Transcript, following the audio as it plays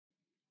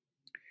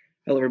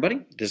Hello everybody,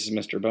 this is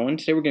Mr. Bowen.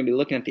 Today we're going to be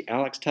looking at the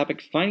Alex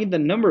topic, finding the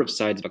number of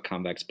sides of a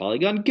convex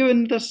polygon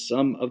given the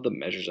sum of the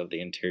measures of the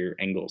interior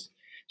angles.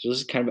 So this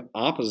is kind of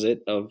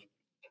opposite of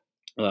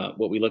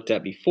what we looked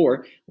at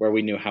before, where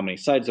we knew how many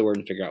sides there were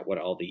and figure out what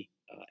all the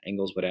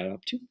angles would add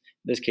up to. In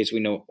this case, we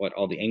know what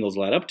all the angles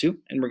will add up to,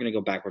 and we're going to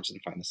go backwards and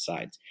find the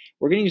sides.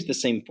 We're going to use the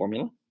same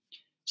formula.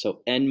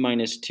 So n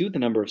minus 2, the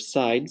number of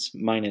sides,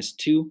 minus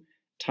 2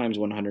 times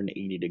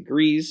 180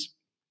 degrees,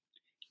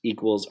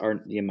 equals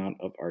the amount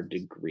of our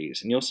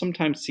degrees. And you'll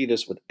sometimes see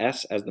this with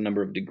S as the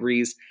number of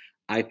degrees.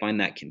 I find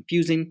that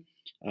confusing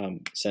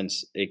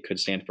since it could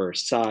stand for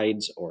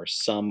sides or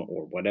sum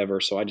or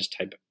whatever. So I just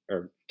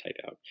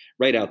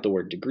write out the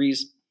word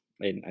degrees,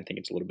 and I think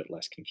it's a little bit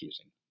less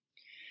confusing.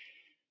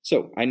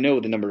 So I know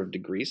the number of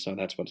degrees, so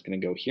that's what's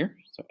going to go here.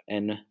 So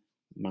n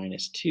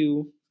minus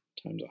 2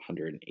 times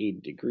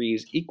 180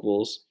 degrees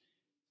equals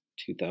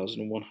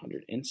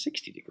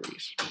 2,160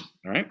 degrees.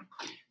 All right,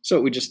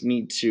 so we just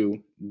need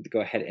to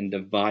go ahead and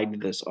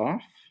divide this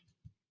off.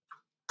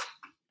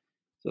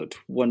 So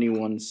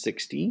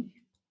 2160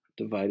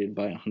 divided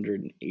by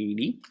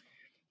 180,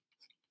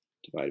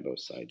 divide both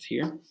sides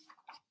here.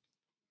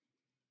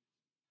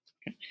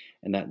 Okay.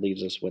 And that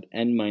leaves us with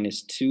n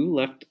minus 2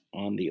 left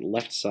on the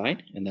left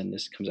side, and then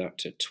this comes out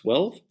to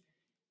 12.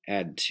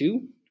 Add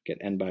 2, get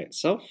n by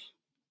itself.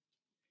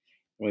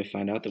 And we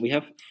find out that we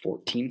have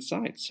 14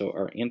 sides. So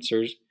our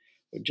answers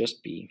would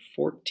just be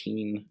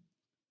 14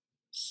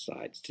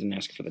 sides. Didn't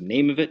ask for the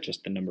name of it,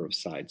 just the number of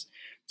sides.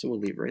 So we'll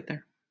leave it right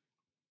there.